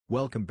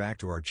Welcome back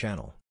to our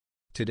channel.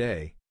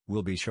 Today,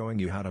 we'll be showing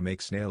you how to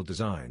make snail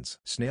designs.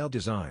 Snail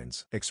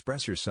designs.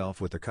 Express yourself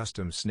with a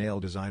custom snail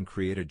design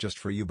created just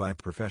for you by a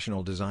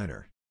professional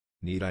designer.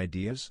 Need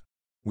ideas?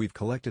 We've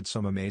collected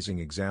some amazing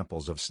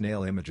examples of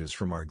snail images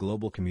from our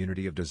global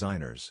community of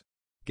designers.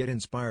 Get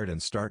inspired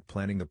and start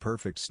planning the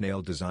perfect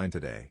snail design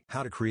today.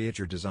 How to create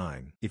your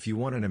design. If you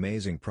want an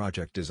amazing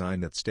project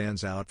design that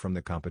stands out from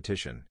the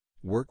competition,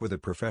 work with a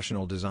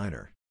professional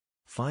designer.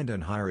 Find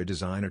and hire a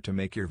designer to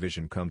make your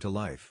vision come to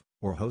life,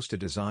 or host a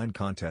design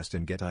contest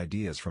and get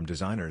ideas from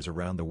designers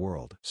around the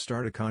world.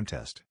 Start a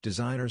contest.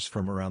 Designers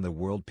from around the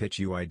world pitch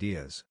you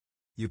ideas.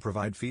 You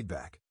provide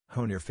feedback,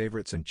 hone your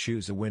favorites and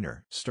choose a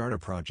winner. Start a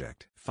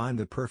project. Find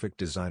the perfect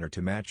designer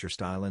to match your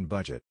style and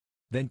budget.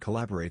 Then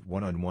collaborate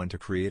one-on-one to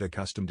create a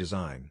custom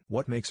design.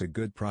 What makes a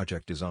good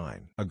project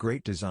design? A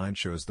great design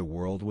shows the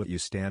world what you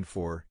stand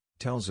for,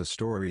 tells a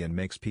story and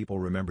makes people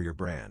remember your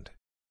brand.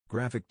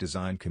 Graphic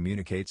design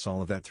communicates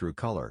all of that through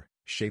color,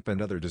 shape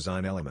and other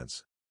design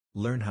elements.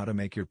 Learn how to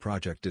make your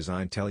project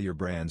design tell your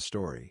brand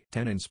story.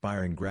 10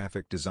 Inspiring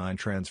Graphic Design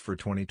Trends for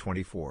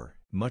 2024.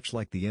 Much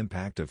like the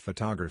impact of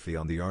photography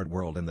on the art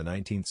world in the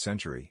 19th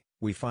century,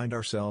 we find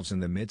ourselves in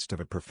the midst of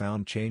a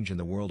profound change in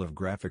the world of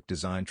graphic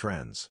design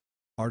trends.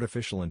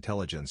 Artificial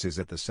intelligence is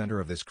at the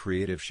center of this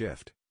creative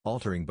shift,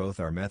 altering both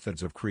our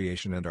methods of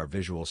creation and our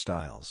visual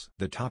styles.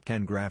 The top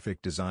 10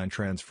 graphic design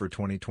trends for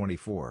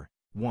 2024.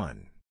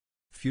 1.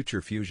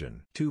 Future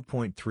Fusion.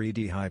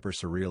 2.3D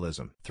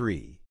Hypersurrealism.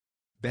 3.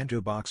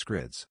 Bento Box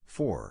Grids.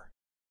 4.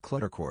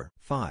 Cluttercore.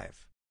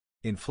 5.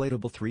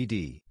 Inflatable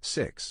 3D.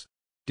 6.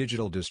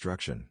 Digital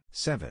Destruction.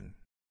 7.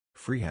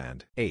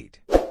 Freehand.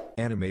 8.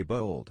 Anime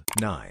Bold.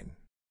 9.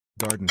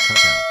 Garden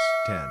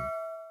Cutouts. 10.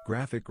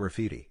 Graphic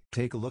Graffiti.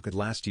 Take a look at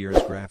last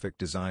year's graphic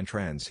design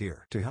trends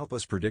here. To help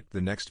us predict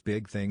the next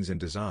big things in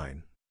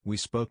design, we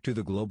spoke to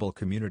the global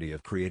community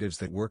of creatives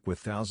that work with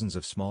thousands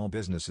of small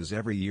businesses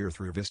every year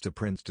through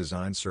Vistaprint's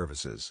design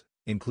services,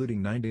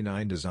 including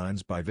 99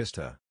 Designs by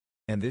Vista.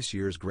 And this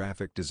year's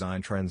graphic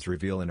design trends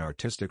reveal an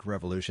artistic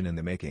revolution in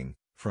the making,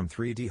 from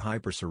 3D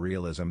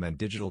hypersurrealism and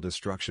digital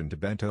destruction to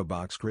bento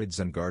box grids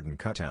and garden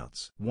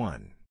cutouts.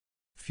 1.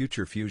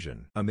 Future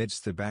Fusion.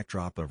 Amidst the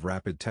backdrop of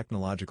rapid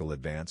technological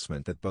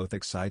advancement that both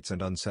excites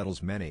and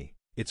unsettles many,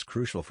 it's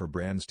crucial for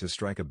brands to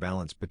strike a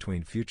balance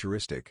between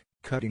futuristic,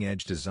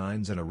 cutting-edge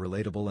designs and a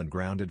relatable and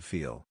grounded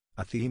feel,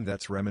 a theme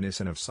that's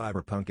reminiscent of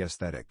cyberpunk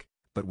aesthetic,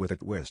 but with a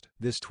twist.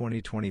 This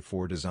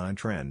 2024 design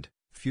trend,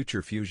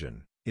 Future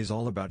Fusion, is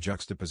all about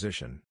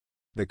juxtaposition.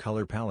 The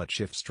color palette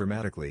shifts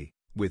dramatically,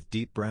 with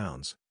deep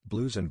browns,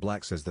 blues and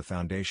blacks as the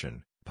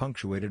foundation,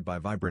 punctuated by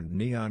vibrant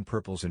neon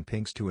purples and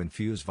pinks to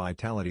infuse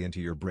vitality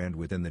into your brand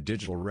within the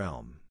digital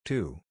realm.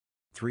 2.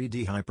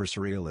 3D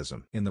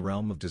Hypersurrealism. In the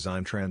realm of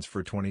design trends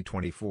for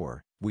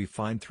 2024, we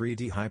find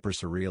 3D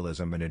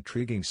hypersurrealism an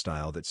intriguing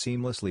style that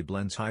seamlessly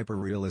blends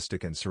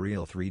hyper-realistic and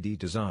surreal 3D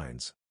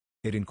designs.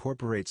 It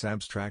incorporates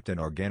abstract and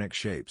organic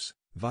shapes,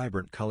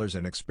 vibrant colors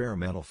and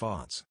experimental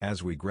fonts.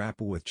 As we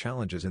grapple with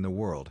challenges in the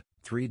world,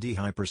 3D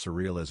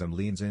hypersurrealism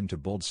leans into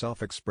bold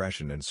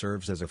self-expression and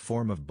serves as a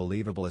form of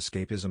believable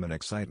escapism and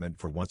excitement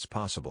for what's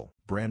possible.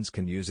 Brands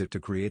can use it to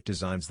create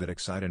designs that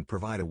excite and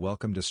provide a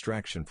welcome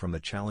distraction from the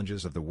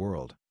challenges of the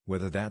world,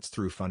 whether that's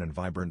through fun and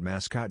vibrant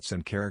mascots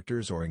and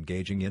characters or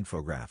engaging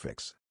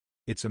infographics.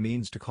 It's a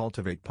means to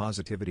cultivate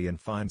positivity and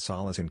find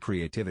solace in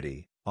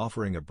creativity,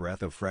 offering a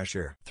breath of fresh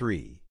air.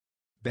 3.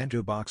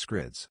 Bento Box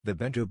Grids. The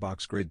bento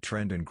box grid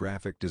trend in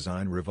graphic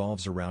design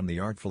revolves around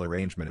the artful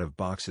arrangement of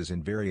boxes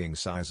in varying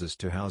sizes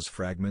to house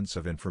fragments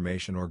of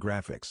information or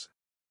graphics.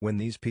 When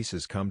these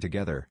pieces come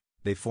together,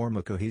 they form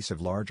a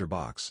cohesive larger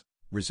box,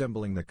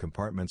 resembling the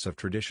compartments of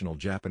traditional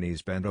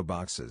Japanese bento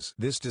boxes.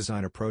 This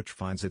design approach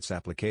finds its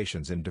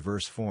applications in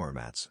diverse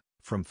formats,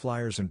 from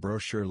flyers and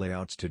brochure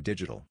layouts to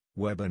digital,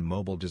 web and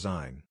mobile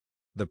design.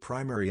 The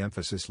primary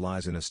emphasis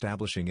lies in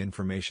establishing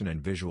information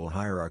and visual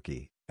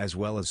hierarchy, as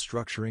well as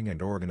structuring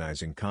and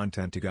organizing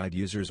content to guide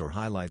users or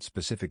highlight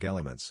specific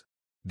elements.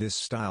 This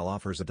style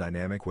offers a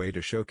dynamic way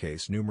to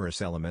showcase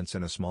numerous elements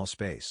in a small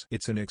space.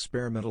 It's an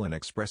experimental and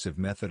expressive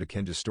method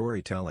akin to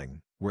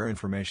storytelling, where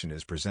information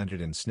is presented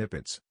in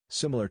snippets,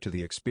 similar to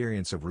the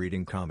experience of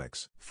reading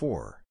comics.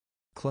 4.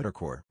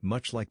 Cluttercore.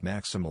 Much like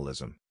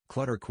maximalism,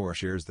 cluttercore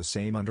shares the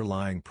same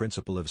underlying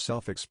principle of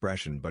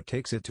self-expression but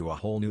takes it to a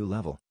whole new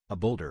level, a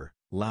bolder,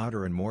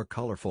 louder and more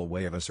colorful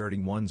way of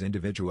asserting one's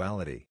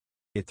individuality.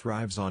 It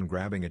thrives on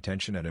grabbing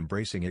attention and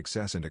embracing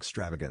excess and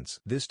extravagance.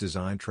 This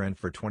design trend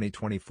for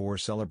 2024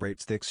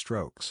 celebrates thick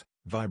strokes,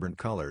 vibrant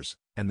colors,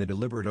 and the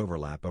deliberate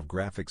overlap of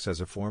graphics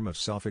as a form of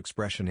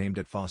self-expression aimed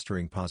at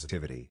fostering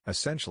positivity.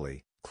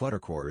 Essentially,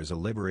 cluttercore is a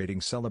liberating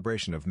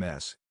celebration of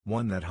mess,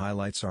 one that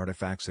highlights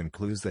artifacts and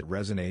clues that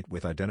resonate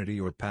with identity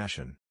or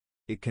passion.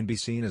 It can be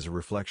seen as a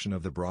reflection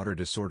of the broader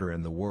disorder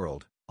in the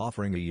world,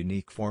 offering a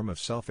unique form of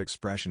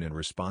self-expression in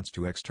response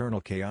to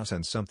external chaos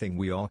and something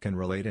we all can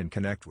relate and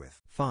connect with.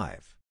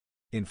 5.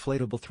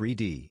 Inflatable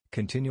 3D.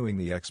 Continuing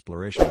the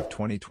exploration of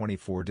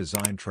 2024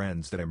 design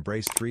trends that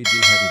embrace 3D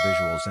heavy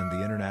visuals and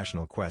the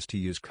international quest to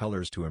use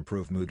colors to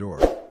improve mood or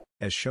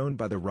as shown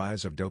by the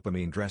rise of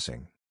dopamine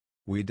dressing.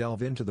 We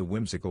delve into the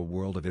whimsical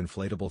world of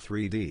inflatable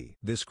 3D.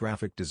 This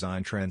graphic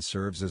design trend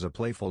serves as a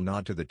playful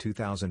nod to the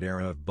 2000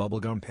 era of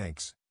bubblegum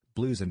pinks,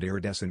 blues and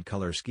iridescent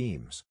color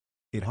schemes.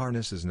 It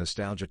harnesses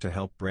nostalgia to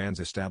help brands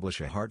establish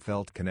a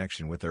heartfelt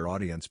connection with their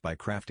audience by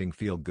crafting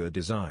feel-good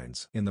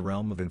designs. In the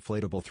realm of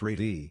inflatable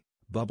 3D,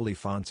 bubbly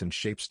fonts and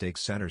shapes take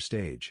center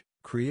stage,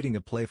 creating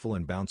a playful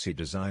and bouncy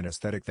design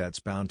aesthetic that's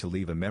bound to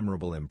leave a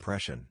memorable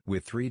impression.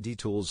 With 3D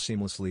tools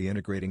seamlessly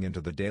integrating into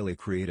the daily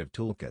creative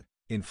toolkit,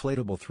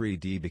 inflatable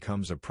 3D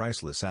becomes a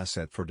priceless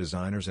asset for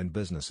designers and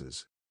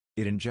businesses.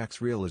 It injects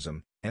realism,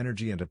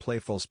 energy and a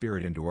playful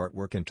spirit into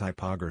artwork and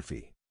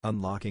typography,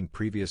 unlocking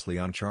previously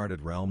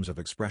uncharted realms of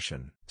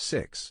expression.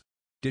 6.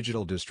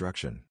 Digital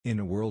destruction. In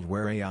a world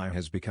where AI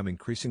has become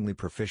increasingly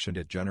proficient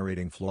at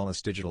generating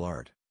flawless digital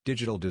art,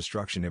 digital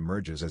destruction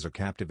emerges as a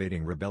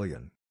captivating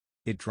rebellion.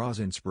 It draws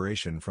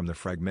inspiration from the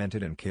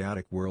fragmented and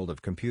chaotic world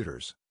of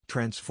computers,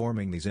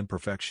 transforming these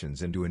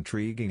imperfections into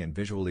intriguing and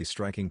visually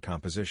striking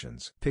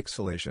compositions.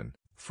 Pixelation,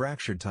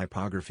 fractured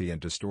typography and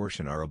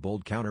distortion are a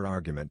bold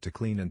counter-argument to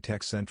clean and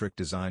tech-centric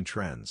design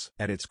trends.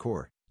 At its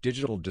core,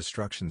 digital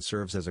destruction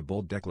serves as a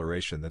bold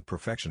declaration that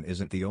perfection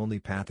isn't the only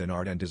path in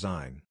art and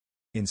design.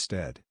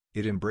 Instead,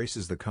 it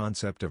embraces the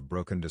concept of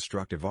broken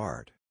destructive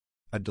art,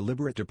 a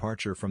deliberate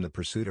departure from the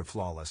pursuit of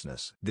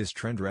flawlessness. This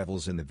trend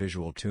revels in the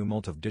visual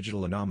tumult of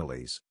digital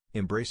anomalies,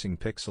 embracing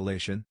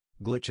pixelation,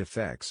 glitch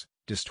effects,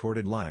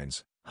 distorted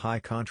lines,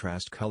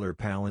 high-contrast color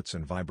palettes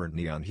and vibrant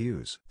neon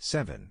hues.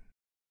 7.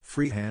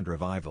 Freehand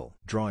revival.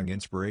 Drawing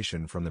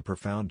inspiration from the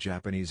profound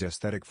Japanese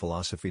aesthetic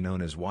philosophy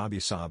known as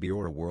wabi-sabi,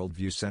 or a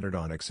worldview centered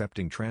on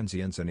accepting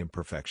transience and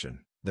imperfection,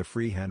 the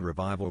freehand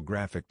revival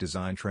graphic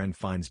design trend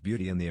finds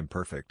beauty in the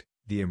imperfect,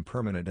 the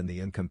impermanent and the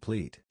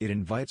incomplete. It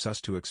invites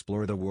us to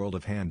explore the world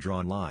of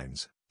hand-drawn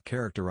lines,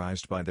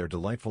 characterized by their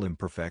delightful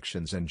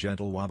imperfections and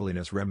gentle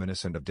wobbliness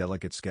reminiscent of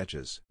delicate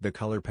sketches. The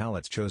color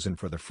palettes chosen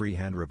for the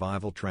freehand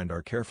revival trend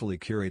are carefully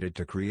curated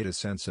to create a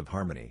sense of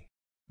harmony.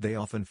 They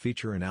often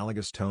feature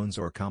analogous tones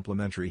or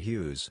complementary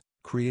hues,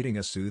 creating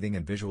a soothing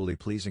and visually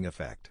pleasing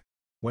effect.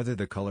 Whether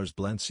the colors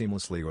blend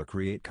seamlessly or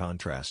create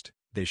contrast,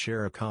 they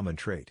share a common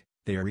trait: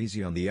 they are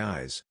easy on the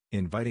eyes,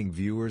 inviting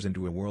viewers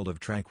into a world of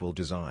tranquil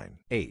design.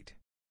 8.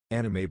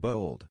 Anime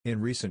bold.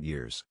 In recent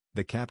years,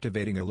 the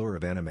captivating allure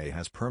of anime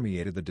has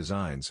permeated the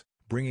designs,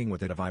 bringing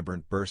with it a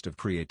vibrant burst of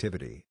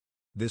creativity.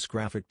 This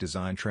graphic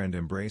design trend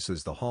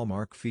embraces the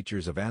hallmark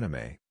features of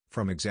anime,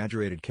 from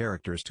exaggerated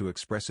characters to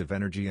expressive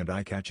energy and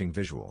eye-catching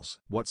visuals.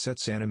 What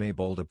sets anime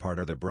bold apart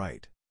are the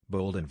bright,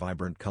 bold and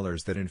vibrant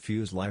colors that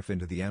infuse life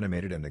into the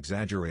animated and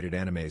exaggerated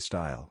anime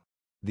style.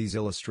 These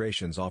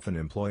illustrations often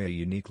employ a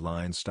unique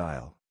line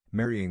style,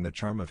 marrying the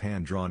charm of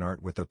hand-drawn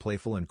art with the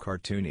playful and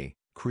cartoony,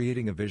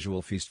 creating a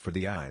visual feast for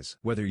the eyes.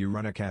 Whether you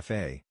run a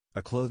cafe,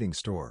 a clothing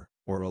store,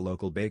 or a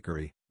local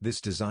bakery,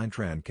 this design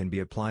trend can be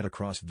applied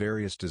across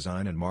various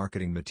design and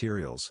marketing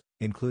materials,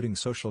 including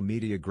social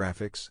media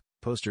graphics,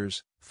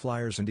 posters,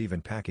 flyers and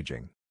even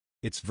packaging.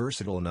 It's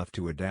versatile enough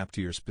to adapt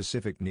to your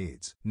specific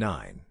needs.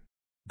 9.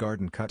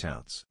 Garden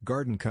cutouts.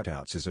 Garden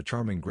cutouts is a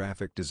charming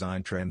graphic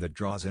design trend that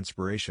draws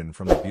inspiration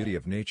from the beauty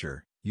of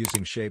nature,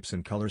 using shapes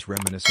and colors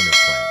reminiscent of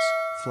plants,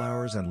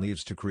 flowers and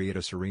leaves to create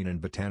a serene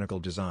and botanical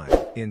design.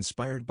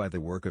 Inspired by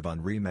the work of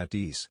Henri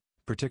Matisse,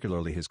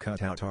 particularly his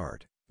cutout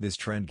art, this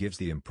trend gives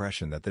the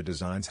impression that the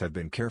designs have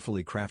been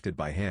carefully crafted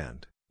by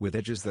hand, with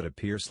edges that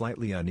appear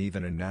slightly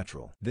uneven and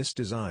natural. This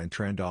design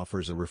trend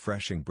offers a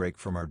refreshing break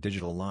from our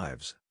digital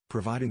lives,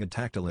 providing a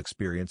tactile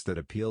experience that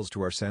appeals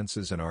to our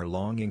senses and our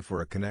longing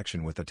for a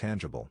connection with the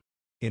tangible.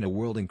 In a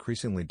world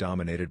increasingly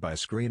dominated by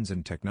screens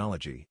and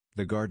technology,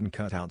 the garden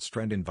cutouts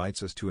trend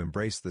invites us to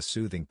embrace the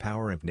soothing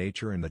power of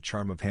nature and the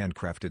charm of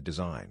handcrafted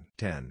design.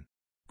 10.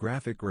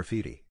 Graphic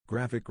graffiti.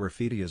 Graphic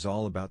graffiti is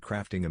all about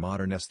crafting a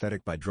modern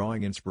aesthetic by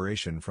drawing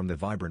inspiration from the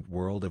vibrant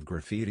world of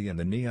graffiti and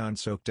the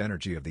neon-soaked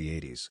energy of the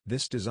 80s.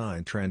 This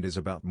design trend is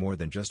about more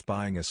than just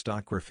buying a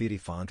stock graffiti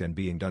font and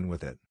being done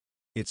with it.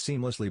 It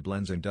seamlessly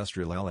blends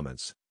industrial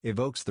elements,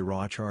 evokes the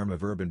raw charm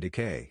of urban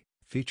decay,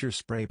 features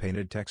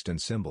spray-painted text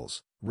and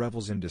symbols,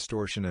 revels in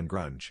distortion and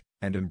grunge,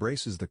 and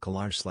embraces the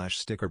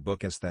collage/sticker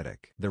book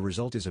aesthetic. The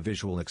result is a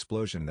visual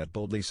explosion that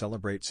boldly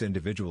celebrates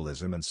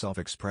individualism and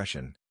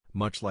self-expression,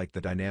 much like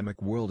the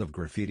dynamic world of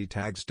graffiti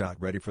tags.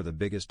 Ready for the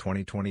biggest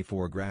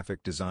 2024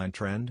 graphic design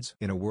trends?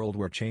 In a world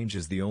where change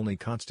is the only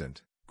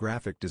constant,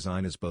 graphic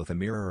design is both a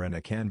mirror and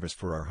a canvas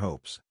for our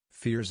hopes,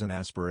 fears and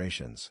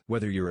aspirations.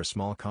 Whether you're a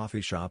small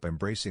coffee shop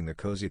embracing the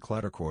cozy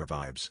cluttercore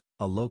vibes,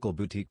 a local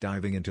boutique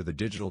diving into the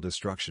digital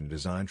destruction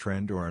design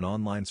trend, or an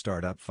online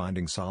startup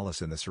finding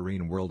solace in the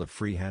serene world of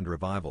freehand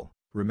revival,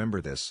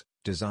 remember this: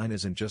 design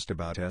isn't just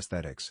about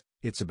aesthetics,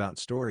 it's about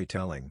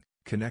storytelling,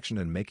 connection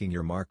and making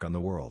your mark on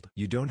the world.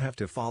 You don't have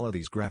to follow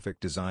these graphic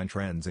design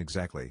trends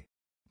exactly.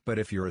 But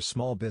if you're a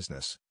small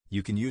business,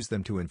 you can use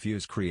them to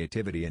infuse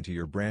creativity into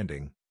your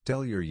branding,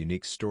 tell your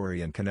unique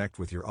story and connect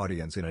with your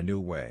audience in a new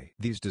way.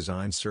 These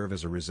designs serve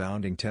as a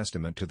resounding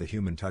testament to the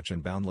human touch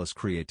and boundless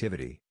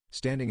creativity,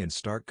 standing in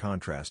stark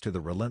contrast to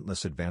the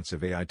relentless advance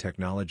of AI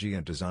technology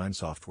and design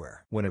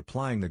software. When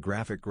applying the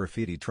graphic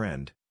graffiti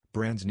trend,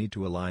 brands need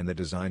to align the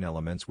design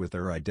elements with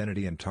their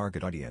identity and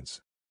target audience.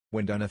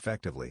 When done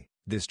effectively,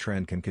 this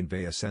trend can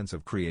convey a sense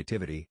of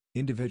creativity,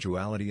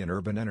 individuality and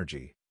urban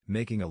energy,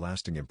 making a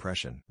lasting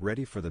impression.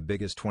 Ready for the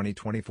biggest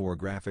 2024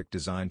 graphic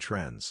design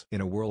trends?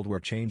 In a world where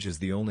change is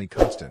the only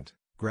constant,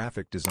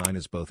 graphic design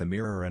is both a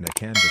mirror and a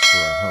canvas for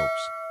our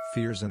hopes,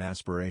 fears and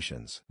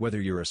aspirations.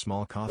 Whether you're a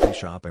small coffee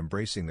shop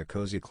embracing the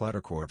cozy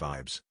cluttercore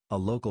vibes, a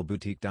local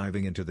boutique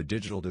diving into the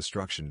digital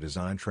destruction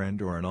design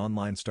trend, or an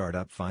online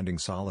startup finding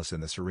solace in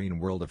the serene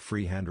world of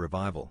freehand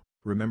revival,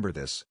 remember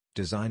this: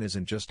 design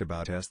isn't just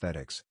about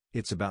aesthetics,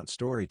 it's about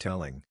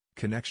storytelling,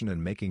 connection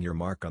and making your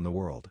mark on the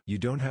world. You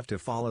don't have to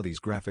follow these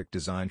graphic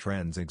design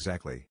trends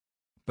exactly.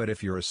 But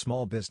if you're a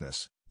small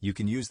business, you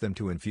can use them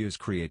to infuse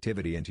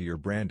creativity into your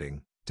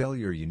branding, tell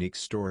your unique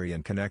story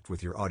and connect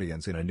with your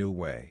audience in a new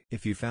way.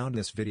 If you found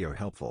this video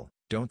helpful,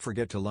 don't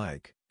forget to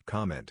like,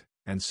 comment,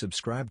 and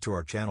subscribe to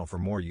our channel for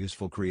more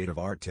useful creative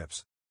art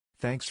tips.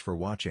 Thanks for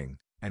watching,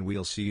 and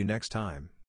we'll see you next time.